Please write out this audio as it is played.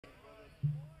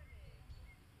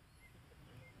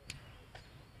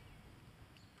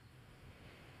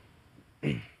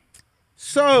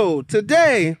So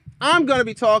today I'm going to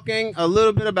be talking a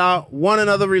little bit about one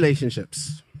another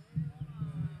relationships.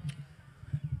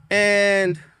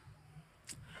 And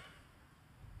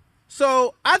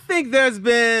so I think there's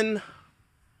been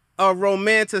a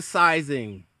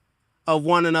romanticizing of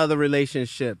one another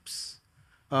relationships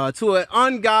to an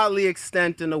ungodly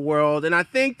extent in the world. And I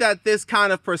think that this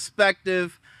kind of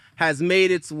perspective has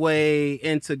made its way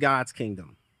into God's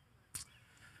kingdom.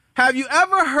 Have you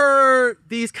ever heard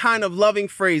these kind of loving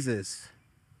phrases?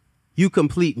 You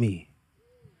complete me.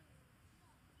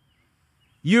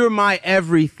 You're my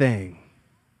everything.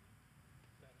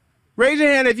 Raise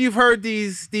your hand if you've heard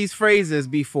these phrases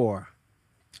before.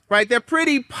 Right? They're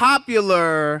pretty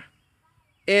popular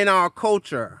in our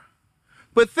culture.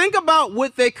 But think about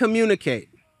what they communicate.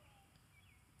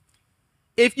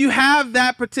 If you have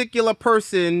that particular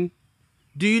person,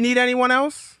 do you need anyone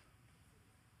else?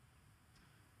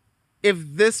 If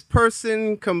this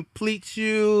person completes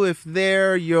you, if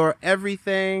they're your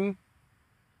everything,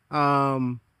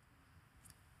 that's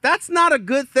not a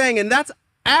good thing. And that's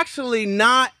actually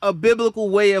not a biblical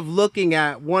way of looking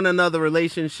at one another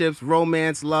relationships,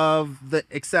 romance, love,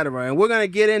 etc. And we're going to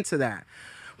get into that.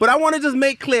 But I want to just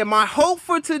make clear, my hope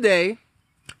for today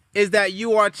is that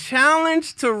you are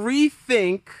challenged to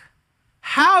rethink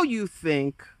how you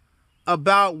think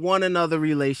about one another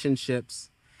relationships.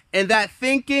 And that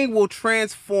thinking will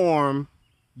transform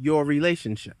your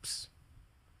relationships.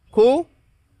 Cool?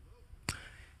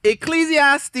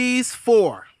 Ecclesiastes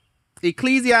 4.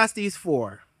 Ecclesiastes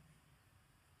 4.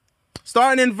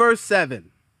 Starting in verse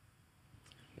 7.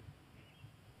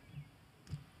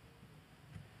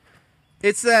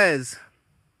 It says,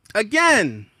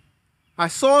 "Again, I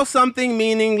saw something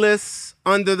meaningless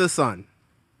under the sun.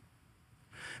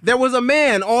 There was a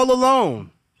man all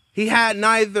alone. He had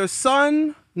neither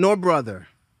son nor brother.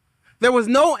 There was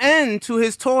no end to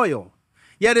his toil,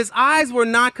 yet his eyes were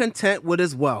not content with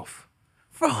his wealth.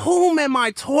 For whom am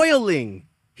I toiling?"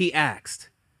 he asked.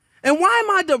 "And why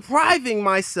am I depriving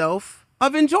myself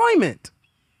of enjoyment?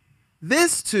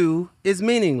 This too is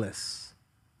meaningless,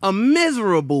 a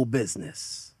miserable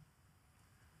business.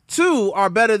 Two are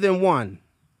better than one,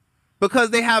 because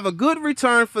they have a good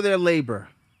return for their labor.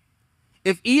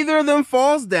 If either of them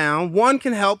falls down, one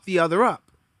can help the other up.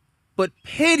 But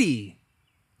pity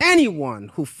anyone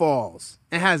who falls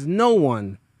and has no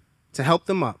one to help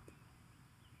them up.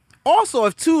 Also,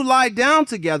 if two lie down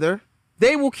together,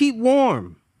 they will keep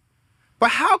warm.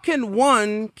 But how can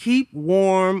one keep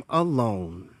warm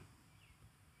alone?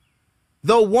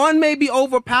 Though one may be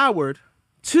overpowered,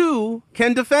 two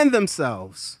can defend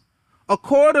themselves. A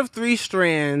cord of 3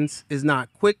 strands is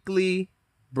not quickly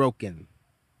broken."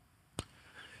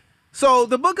 So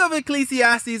the book of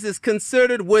Ecclesiastes is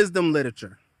considered wisdom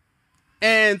literature.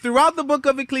 And throughout the book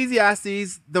of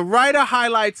Ecclesiastes, the writer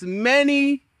highlights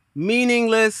many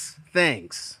meaningless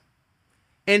things.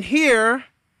 And here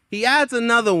he adds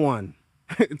another one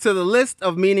to the list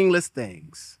of meaningless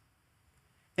things.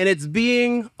 And it's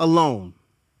being alone.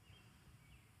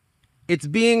 It's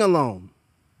being alone.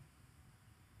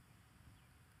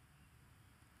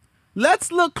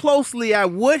 Let's look closely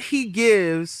at what he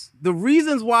gives, the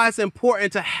reasons why it's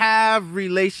important to have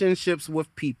relationships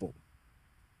with people.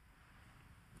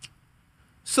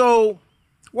 So,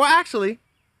 well, actually,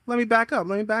 let me back up.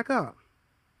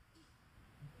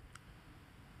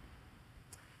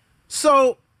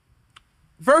 So,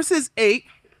 verses 8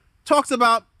 talks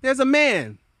about there's a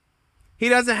man. He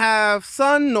doesn't have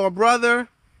son nor brother.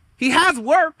 He has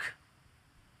work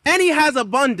and he has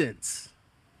abundance.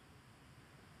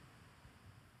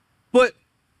 But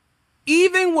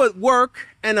even with work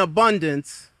and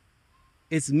abundance,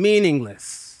 it's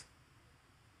meaningless.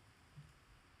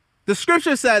 The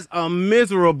scripture says a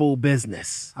miserable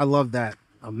business. I love that.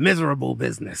 A miserable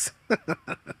business.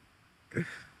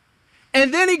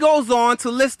 And then he goes on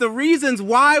to list the reasons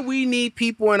why we need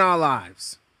people in our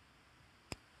lives.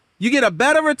 You get a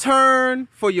better return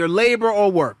for your labor or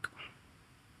work.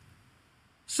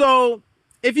 So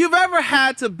if you've ever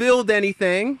had to build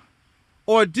anything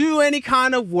or do any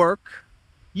kind of work,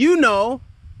 you know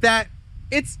that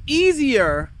it's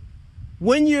easier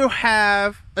when you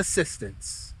have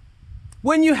assistance,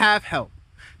 when you have help.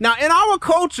 Now, in our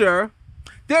culture,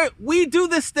 we do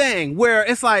this thing where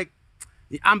it's like,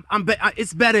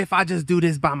 it's better if I just do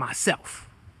this by myself.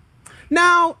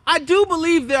 Now, I do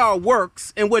believe there are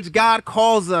works in which God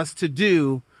calls us to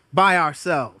do by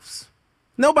ourselves.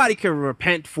 Nobody can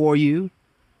repent for you,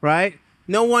 right?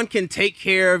 No one can take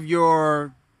care of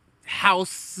your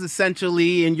house,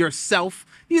 essentially, and yourself.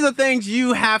 These are things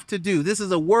you have to do. This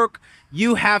is a work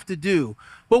you have to do.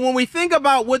 But when we think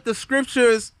about what the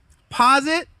scriptures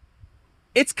posit,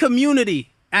 It's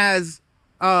community, as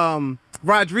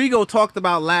Rodrigo talked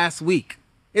about last week.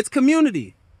 It's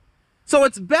community. So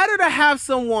it's better to have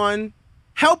someone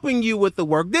helping you with the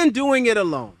work than doing it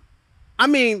alone. I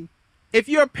mean, if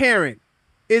you're a parent,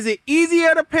 is it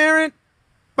easier to parent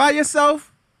by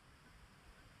yourself?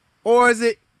 Or is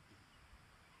it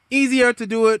easier to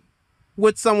do it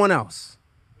with someone else?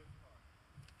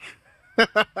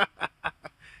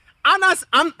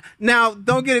 Now,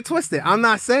 don't get it twisted. I'm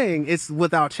not saying it's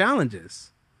without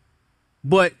challenges.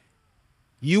 But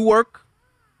you work,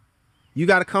 you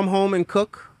got to come home and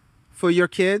cook for your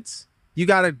kids. You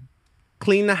got to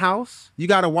clean the house. You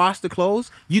got to wash the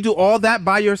clothes. You do all that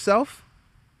by yourself?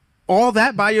 All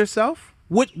that by yourself?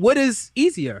 What is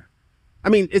easier? I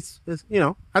mean, it's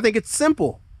I think it's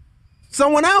simple.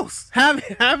 Someone else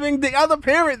having the other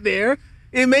parent there,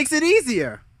 it makes it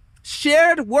easier.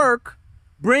 Shared work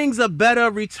brings a better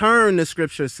return, the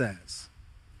scripture says.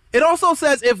 It also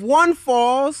says if one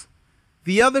falls,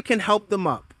 the other can help them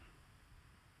up.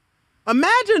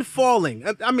 Imagine falling.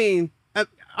 I mean,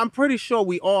 I'm pretty sure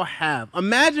we all have.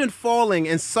 Imagine falling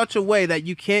in such a way that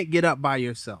you can't get up by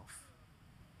yourself.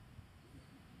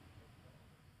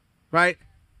 Right?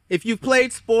 If you've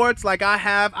played sports like I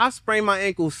have, I've sprained my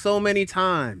ankle so many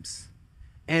times.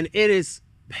 And it is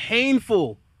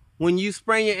painful when you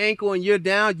sprain your ankle and you're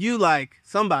down. You like,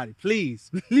 somebody, please,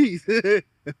 please.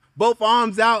 Both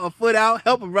arms out, a foot out,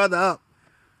 help a brother up.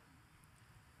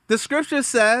 The scripture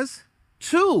says,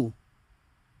 two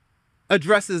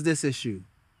addresses this issue.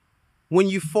 When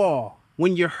you fall,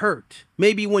 when you're hurt,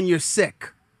 maybe when you're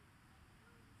sick.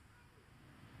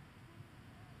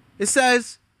 It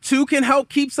says, two can help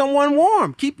keep someone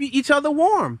warm, keep each other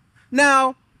warm.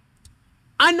 Now,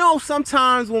 I know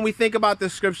sometimes when we think about the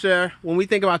scripture, when we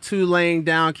think about two laying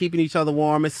down, keeping each other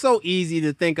warm, it's so easy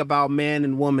to think about man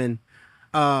and woman.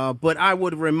 But I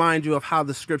would remind you of how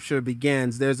the scripture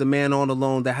begins. There's a man all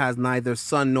alone that has neither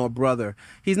son nor brother.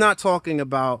 He's not talking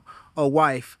about a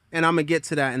wife, and I'm going to get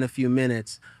to that in a few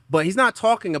minutes. But he's not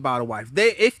talking about a wife.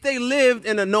 If they lived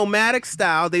in a nomadic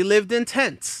style, they lived in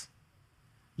tents.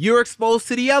 You're exposed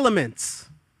to the elements.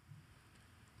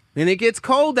 When it gets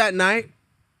cold that night,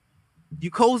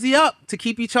 you cozy up to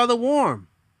keep each other warm.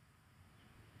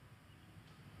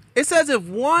 It says if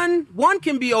one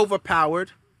can be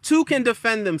overpowered, two can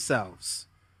defend themselves.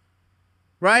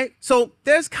 Right? So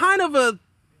there's kind of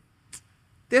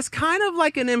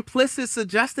like an implicit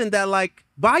suggestion that like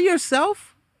by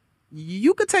yourself,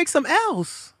 you could take some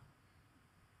L's.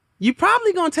 You're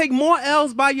probably going to take more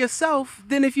L's by yourself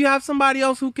than if you have somebody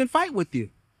else who can fight with you.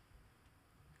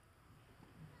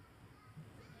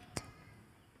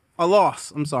 A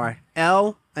loss. I'm sorry.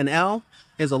 An L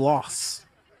is a loss.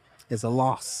 Is a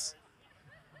loss.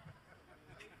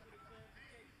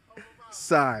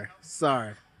 Sorry.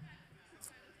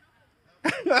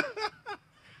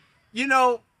 You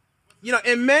know,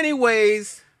 in many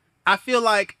ways, I feel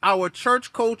like our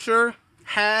church culture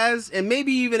has, and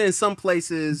maybe even in some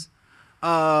places,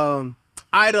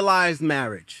 idolized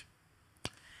marriage.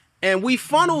 And we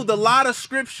funneled a lot of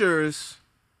scriptures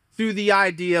through the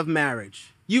idea of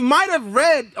marriage. You might have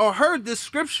read or heard this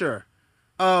scripture,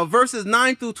 verses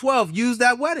 9 through 12, used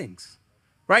at weddings,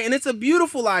 right? And it's a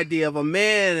beautiful idea of a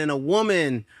man and a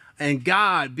woman and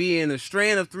God being a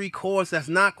strand of three cords that's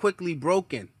not quickly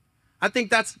broken. I think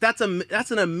that's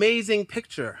an amazing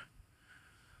picture.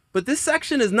 But this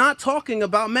section is not talking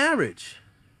about marriage.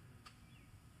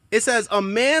 It says a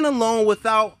man alone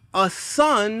without a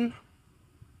son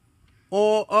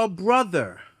or a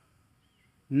brother,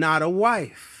 not a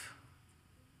wife.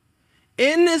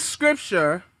 In this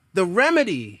scripture, the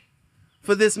remedy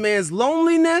for this man's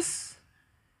loneliness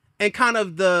and kind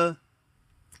of the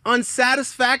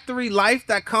unsatisfactory life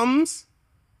that comes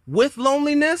with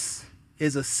loneliness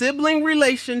is a sibling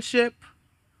relationship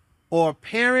or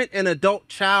parent and adult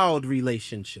child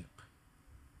relationship.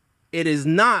 It is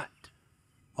not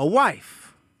a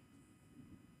wife.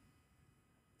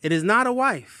 It is not a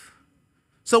wife.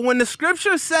 So when the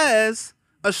scripture says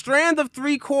a strand of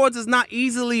three cords is not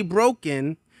easily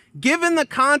broken, given the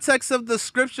context of the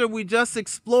scripture we just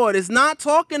explored, it's not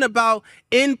talking about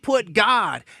input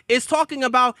God. It's talking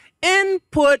about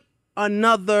input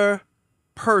another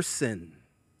person.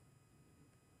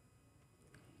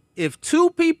 If two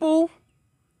people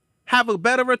have a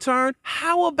better return,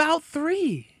 how about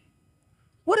three?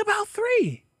 What about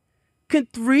three? Can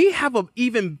three have an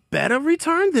even better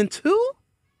return than two?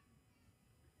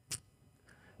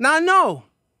 Now, I know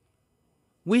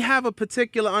we have a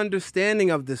particular understanding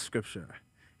of this scripture.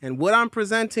 And what I'm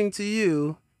presenting to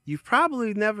you, you've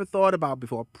probably never thought about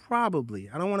before. Probably.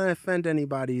 I don't want to offend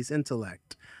anybody's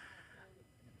intellect.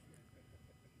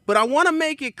 But I want to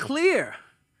make it clear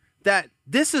that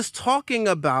this is talking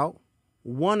about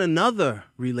one another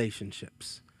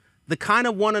relationships, the kind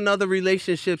of one another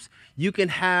relationships you can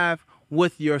have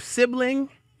with your sibling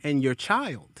and your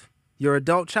child, your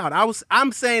adult child.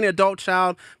 I'm saying adult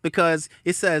child because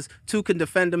it says two can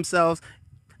defend themselves.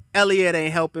 Elliot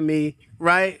ain't helping me,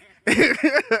 right?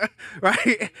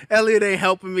 Right? Elliot ain't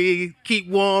helping me keep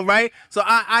warm, right? So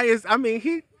I mean,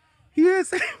 he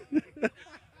is.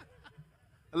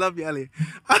 I love you, Elliot.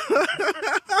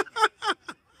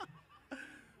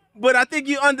 But I think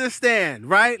you understand,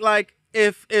 right? Like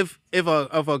if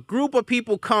a group of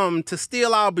people come to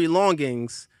steal our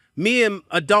belongings, me and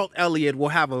adult Elliot will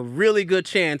have a really good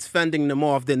chance fending them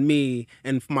off than me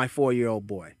and my 4-year-old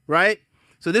boy, right?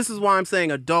 So this is why I'm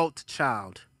saying adult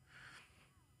child.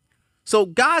 So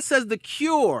God says the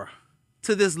cure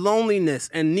to this loneliness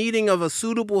and needing of a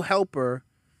suitable helper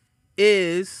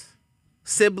is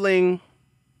sibling,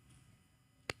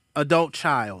 adult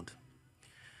child.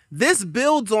 This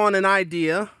builds on an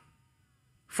idea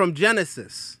from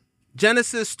Genesis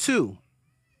 2,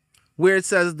 where it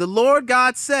says, the Lord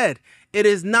God said, it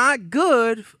is not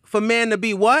good for man to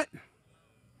be what?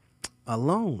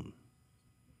 Alone.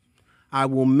 I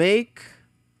will make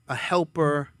a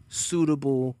helper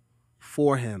suitable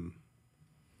for him.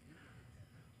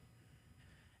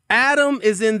 Adam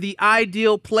is in the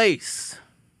ideal place.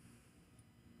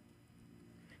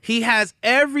 He has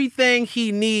everything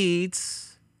he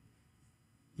needs,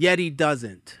 yet he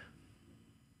doesn't.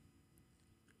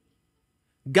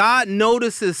 God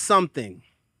notices something.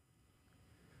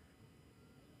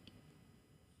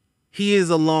 He is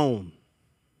alone.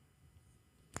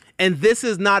 And this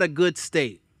is not a good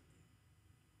state.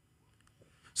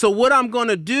 So what I'm going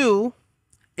to do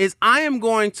is I am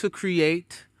going to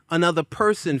create another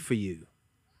person for you.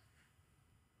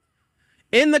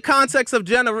 In the context of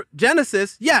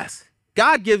Genesis, yes,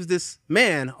 God gives this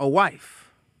man a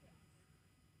wife.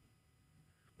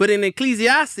 But in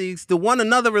Ecclesiastes, the one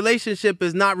another relationship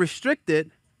is not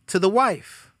restricted to the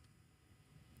wife.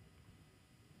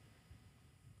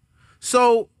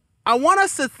 So I want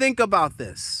us to think about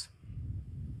this.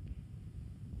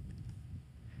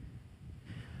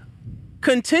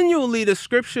 Continually, the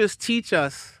scriptures teach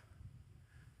us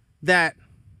that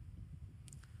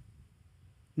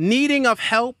needing of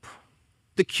help,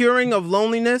 the curing of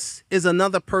loneliness is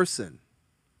another person.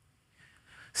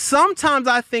 Sometimes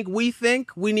I think we're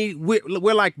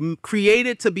like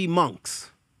created to be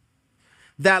monks.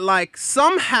 That like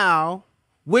somehow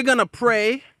we're going to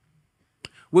pray,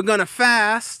 we're going to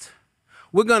fast,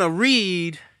 we're going to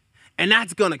read, and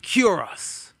that's going to cure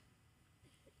us.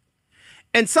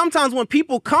 And sometimes when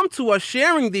people come to us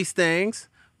sharing these things,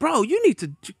 bro, you need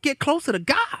to get closer to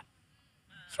God.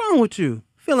 What's wrong with you?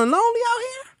 Feeling lonely out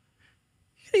here?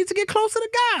 You need to get closer to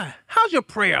God. How's your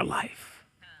prayer life?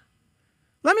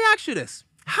 Let me ask you this.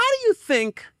 How do you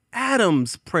think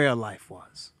Adam's prayer life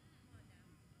was?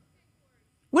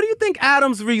 What do you think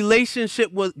Adam's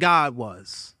relationship with God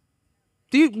was?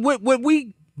 Would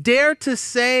we dare to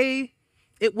say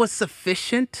it was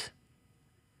sufficient?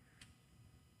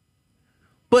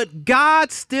 But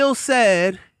God still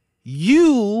said,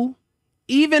 you,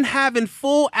 even having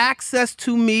full access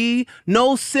to me,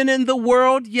 no sin in the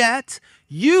world yet,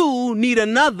 you need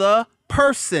another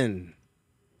person.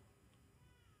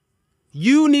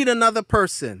 You need another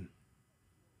person.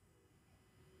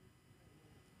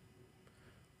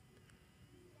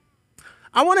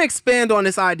 I want to expand on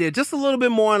this idea just a little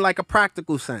bit more in like a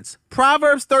practical sense.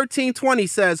 Proverbs 13:20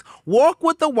 says, walk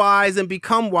with the wise and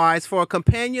become wise, for a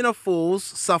companion of fools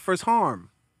suffers harm.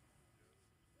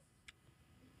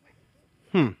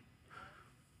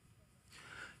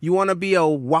 You want to be a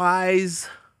wise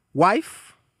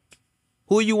wife?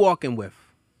 Who are you walking with?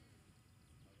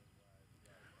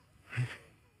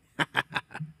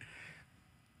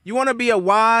 You want to be a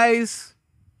wise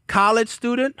college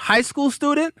student, high school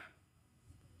student?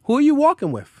 Who are you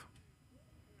walking with?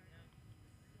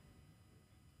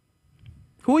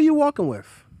 Who are you walking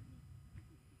with?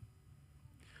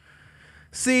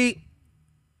 See,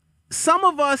 some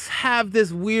of us have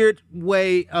this weird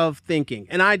way of thinking,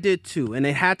 and I did too, and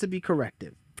it had to be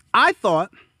corrected. I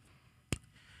thought,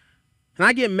 when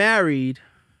I get married,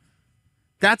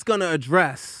 that's going to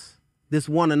address this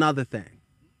one another thing.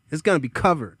 It's going to be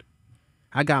covered.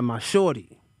 I got my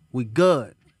shorty. We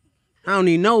good. I don't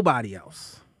need nobody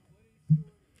else.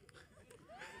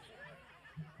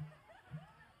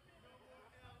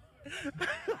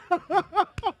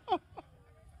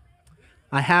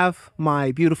 I have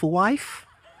my beautiful wife,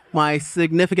 my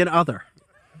significant other.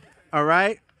 All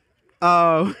right.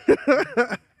 I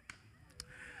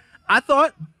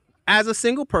thought as a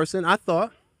single person, I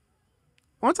thought,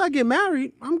 once I get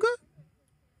married, I'm good.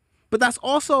 But that's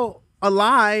also a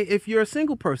lie if you're a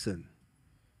single person.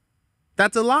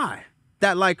 That's a lie.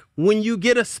 That like when you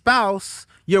get a spouse,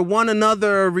 your one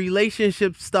another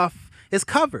relationship stuff is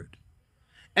covered.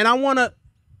 And I want to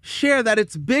share that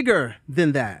it's bigger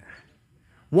than that.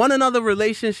 One another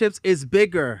relationships is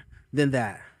bigger than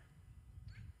that.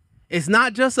 It's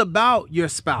not just about your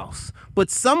spouse, but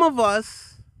some of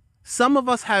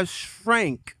us have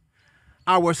shrank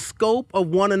our scope of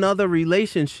one another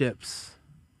relationships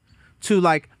to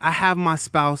like, I have my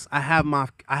spouse, I have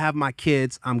my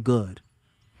kids, I'm good.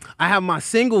 I have my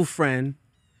single friend,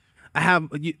 I'm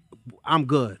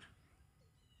good.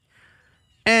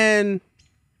 And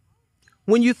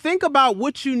when you think about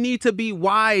what you need to be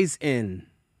wise in,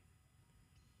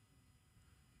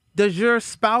 does your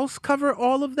spouse cover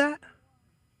all of that?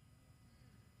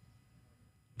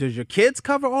 Does your kids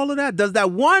cover all of that? Does that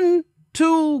one,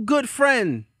 two good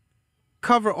friend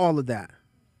cover all of that?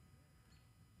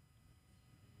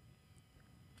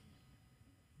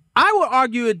 I would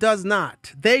argue it does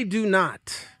not. They do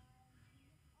not.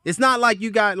 It's not like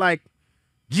you got like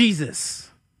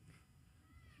Jesus.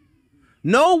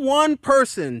 No one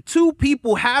person, two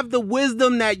people have the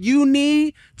wisdom that you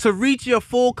need to reach your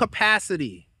full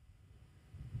capacity.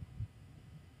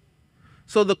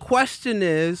 So the question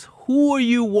is, who are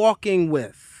you walking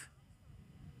with?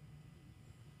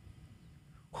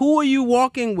 Who are you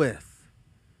walking with?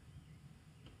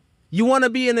 You want to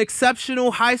be an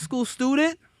exceptional high school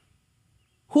student?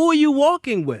 Who are you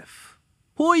walking with?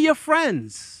 Who are your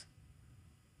friends?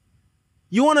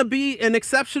 You want to be an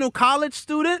exceptional college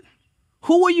student?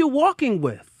 Who are you walking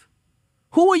with?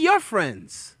 Who are your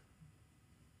friends?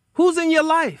 Who's in your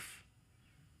life?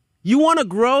 You want to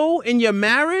grow in your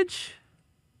marriage?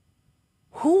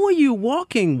 Who are you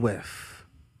walking with?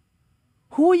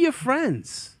 Who are your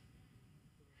friends?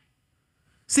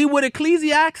 See, what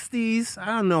Ecclesiastes, I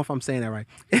don't know if I'm saying that right.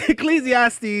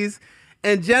 Ecclesiastes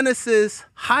and Genesis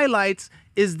highlights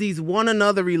is these one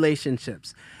another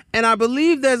relationships. And I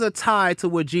believe there's a tie to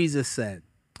what Jesus said.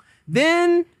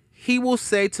 Then he will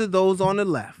say to those on the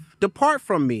left, depart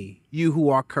from me, you who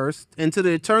are cursed, into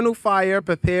the eternal fire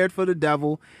prepared for the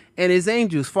devil and his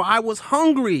angels. For I was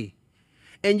hungry,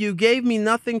 and you gave me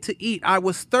nothing to eat. I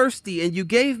was thirsty, and you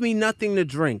gave me nothing to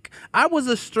drink. I was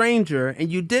a stranger,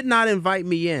 and you did not invite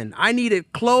me in. I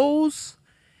needed clothes,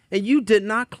 and you did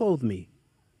not clothe me.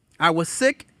 I was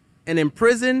sick and in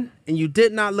prison, and you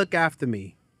did not look after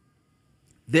me.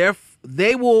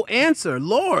 They will answer,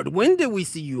 Lord, when did we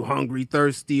see you hungry,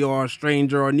 thirsty, or a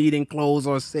stranger, or needing clothes,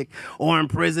 or sick, or in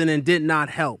prison, and did not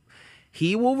help?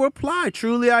 He will reply,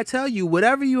 truly I tell you,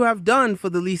 whatever you have done for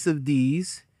the least of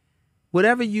these,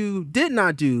 whatever you did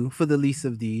not do for the least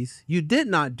of these, you did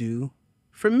not do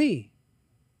for me.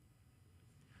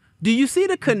 Do you see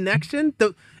the connection?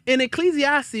 In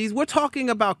Ecclesiastes, we're talking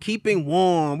about keeping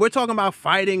warm. We're talking about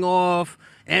fighting off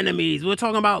enemies. We're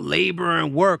talking about labor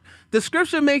and work. The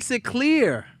scripture makes it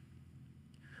clear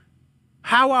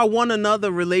how our one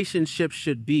another relationships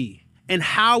should be and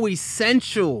how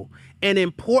essential and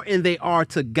important they are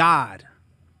to God.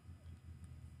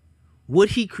 What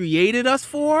he created us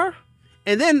for,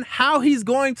 and then how he's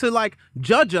going to like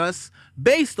judge us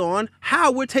based on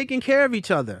how we're taking care of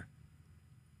each other.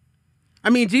 I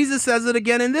mean, Jesus says it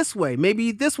again in this way.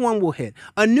 Maybe this one will hit.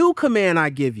 A new command I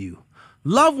give you.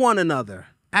 Love one another.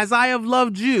 As I have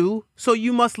loved you, so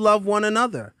you must love one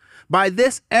another. By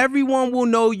this, everyone will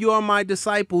know you are my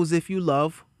disciples if you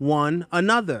love one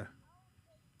another.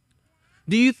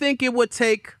 Do you think it would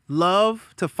take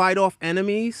love to fight off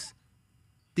enemies?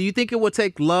 Do you think it would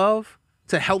take love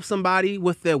to help somebody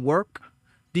with their work?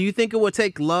 Do you think it would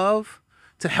take love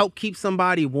to help keep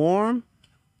somebody warm?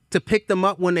 To pick them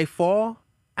up when they fall?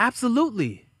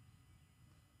 Absolutely.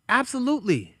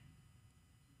 Absolutely.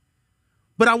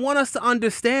 But I want us to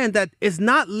understand that it's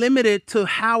not limited to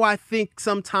how I think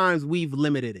sometimes we've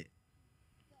limited it.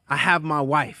 I have my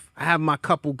wife. I have my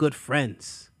couple good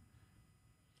friends.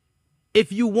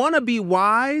 If you want to be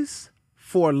wise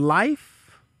for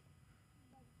life,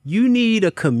 you need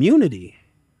a community.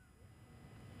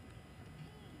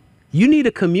 You need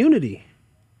a community.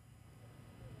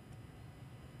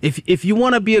 If you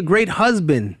want to be a great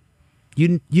husband,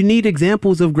 you need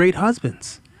examples of great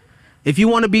husbands. If you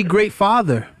want to be a great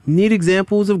father, you need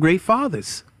examples of great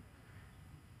fathers.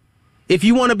 If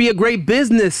you want to be a great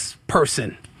business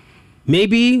person,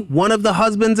 maybe one of the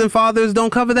husbands and fathers don't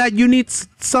cover that. You need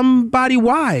somebody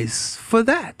wise for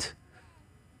that.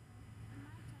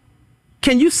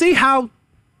 Can you see how,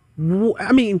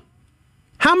 I mean,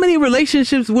 how many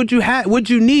relationships would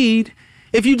you need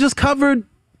if you just covered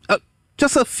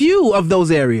Just a few of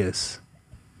those areas.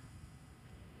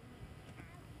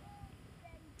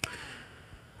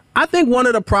 I think one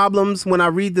of the problems when I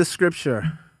read this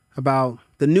scripture about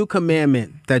the new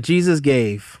commandment that Jesus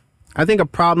gave, I think a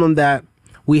problem that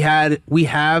we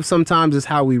have sometimes is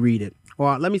how we read it.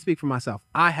 Or let me speak for myself.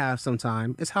 I have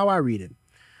sometimes. It's how I read it.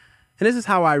 And this is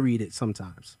how I read it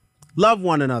sometimes. Love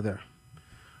one another.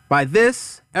 By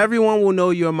this, everyone will know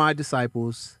you are my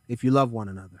disciples if you love one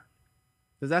another.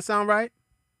 Does that sound right?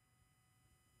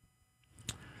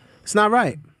 It's not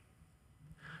right.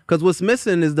 Because what's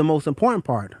missing is the most important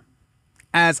part.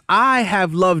 As I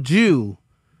have loved you,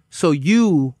 so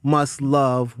you must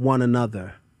love one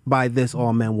another. By this,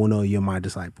 all men will know you're my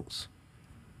disciples.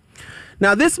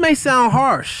 Now, this may sound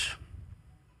harsh.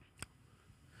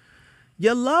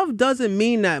 Your love doesn't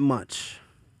mean that much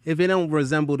if it don't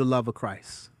resemble the love of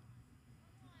Christ.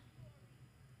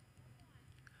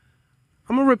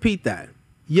 I'm going to repeat that.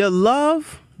 Your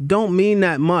love don't mean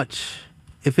that much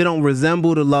if it don't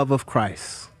resemble the love of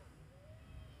Christ.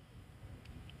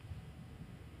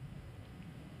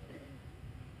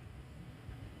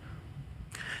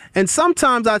 And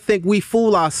sometimes I think we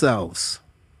fool ourselves.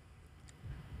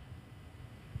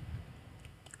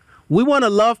 We want to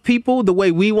love people the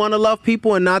way we want to love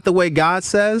people and not the way God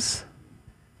says.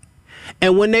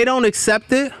 And when they don't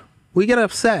accept it, we get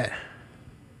upset.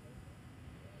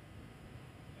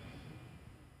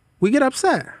 We get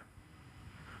upset.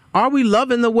 Are we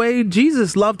loving the way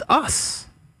Jesus loved us?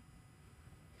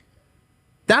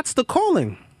 That's the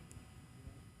calling.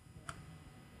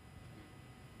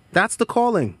 That's the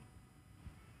calling.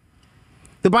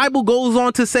 The Bible goes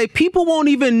on to say people won't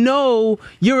even know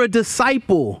you're a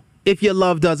disciple if your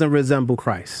love doesn't resemble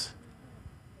Christ.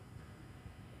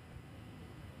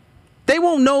 They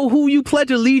won't know who you pledge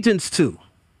allegiance to.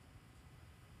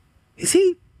 Is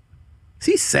he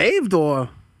saved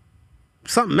or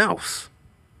something else?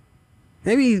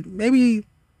 Maybe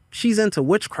she's into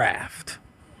witchcraft.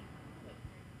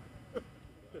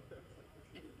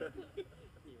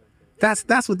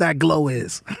 That's what that glow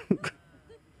is.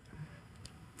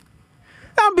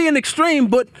 I'm being extreme,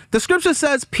 but the scripture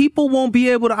says people won't be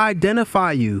able to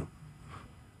identify you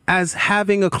as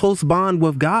having a close bond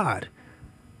with God.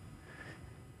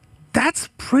 That's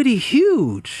pretty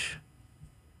huge.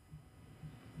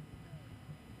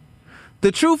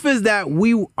 The truth is that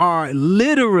we are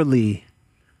literally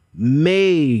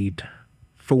made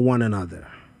for one another.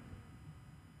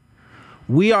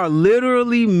 We are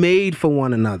literally made for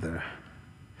one another.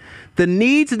 The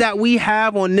needs that we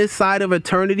have on this side of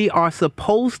eternity are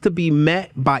supposed to be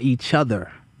met by each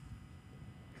other.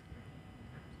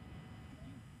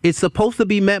 It's supposed to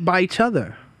be met by each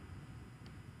other.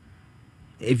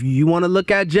 If you want to look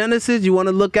at Genesis, you want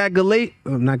to look at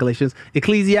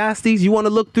Ecclesiastes, you want to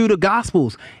look through the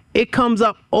Gospels, it comes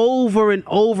up over and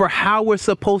over how we're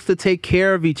supposed to take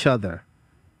care of each other.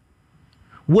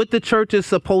 What the church is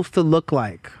supposed to look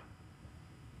like.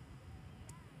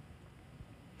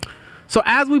 So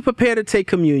as we prepare to take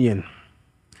communion,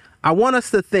 I want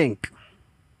us to think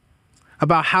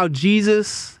about how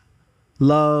Jesus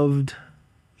loved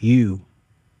you.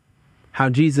 How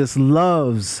Jesus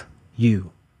loves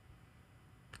you.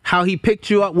 How he picked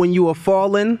you up when you were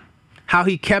fallen. How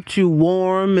he kept you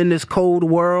warm in this cold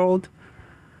world.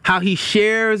 How he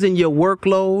shares in your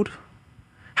workload.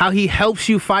 How he helps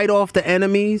you fight off the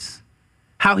enemies.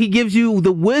 How he gives you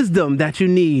the wisdom that you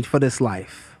need for this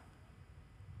life.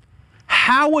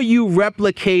 How are you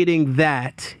replicating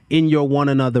that in your one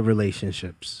another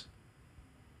relationships?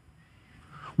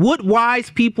 What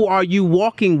wise people are you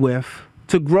walking with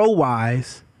to grow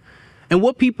wise? And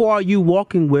what people are you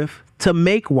walking with to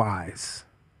make wise?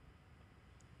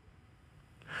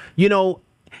 You know,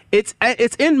 it's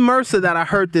in Mercer that I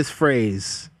heard this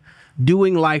phrase,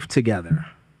 doing life together.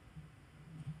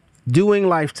 Doing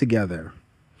life together.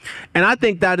 And I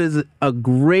think that is a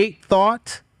great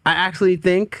thought. I actually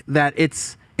think that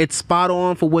it's spot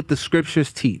on for what the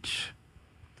scriptures teach.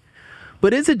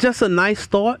 But is it just a nice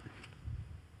thought?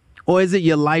 Or is it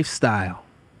your lifestyle?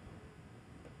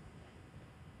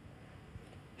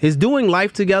 Is doing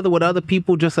life together with other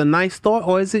people just a nice thought,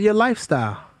 or is it your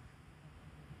lifestyle?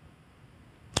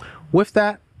 With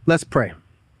that, let's pray.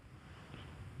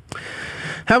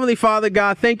 Heavenly Father,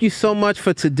 God, thank you so much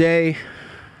for today.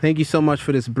 Thank you so much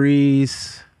for this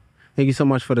breeze. Thank you so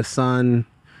much for the sun.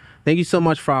 Thank you so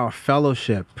much for our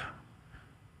fellowship.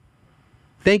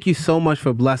 Thank you so much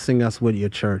for blessing us with your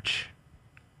church.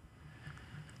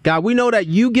 God, we know that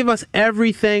you give us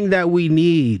everything that we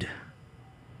need.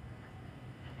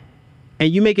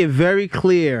 And you make it very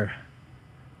clear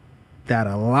that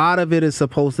a lot of it is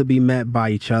supposed to be met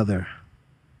by each other.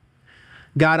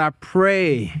 God, I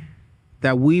pray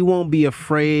that we won't be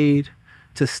afraid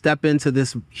to step into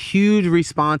this huge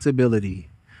responsibility,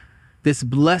 this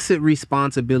blessed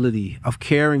responsibility of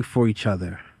caring for each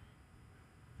other,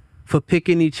 for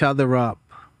picking each other up,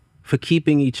 for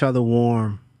keeping each other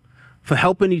warm, for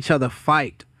helping each other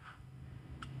fight.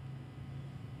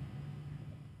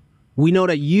 We know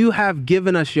that you have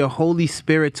given us your Holy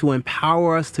Spirit to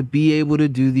empower us to be able to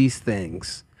do these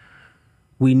things.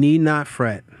 We need not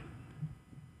fret.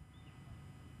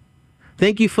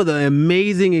 Thank you for the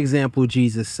amazing example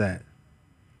Jesus set.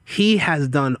 He has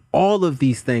done all of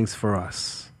these things for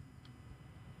us.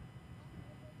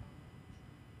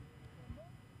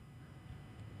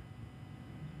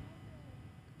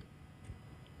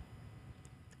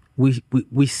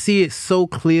 We see it so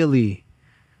clearly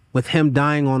with him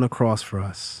dying on the cross for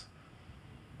us,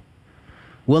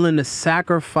 willing to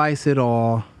sacrifice it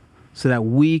all so that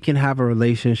we can have a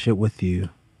relationship with you.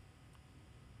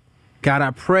 God,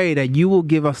 I pray that you will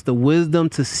give us the wisdom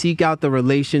to seek out the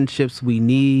relationships we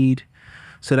need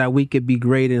so that we could be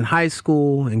great in high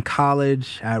school, in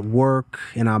college, at work,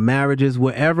 in our marriages,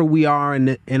 wherever we are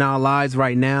in our lives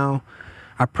right now.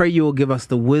 I pray you will give us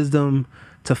the wisdom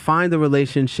to find the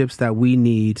relationships that we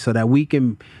need so that we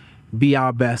can be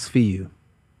our best for you.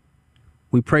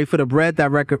 We pray for the bread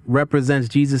that represents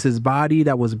Jesus' body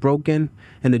that was broken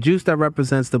and the juice that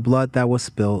represents the blood that was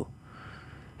spilled.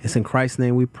 It's in Christ's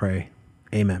name we pray.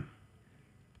 Amen.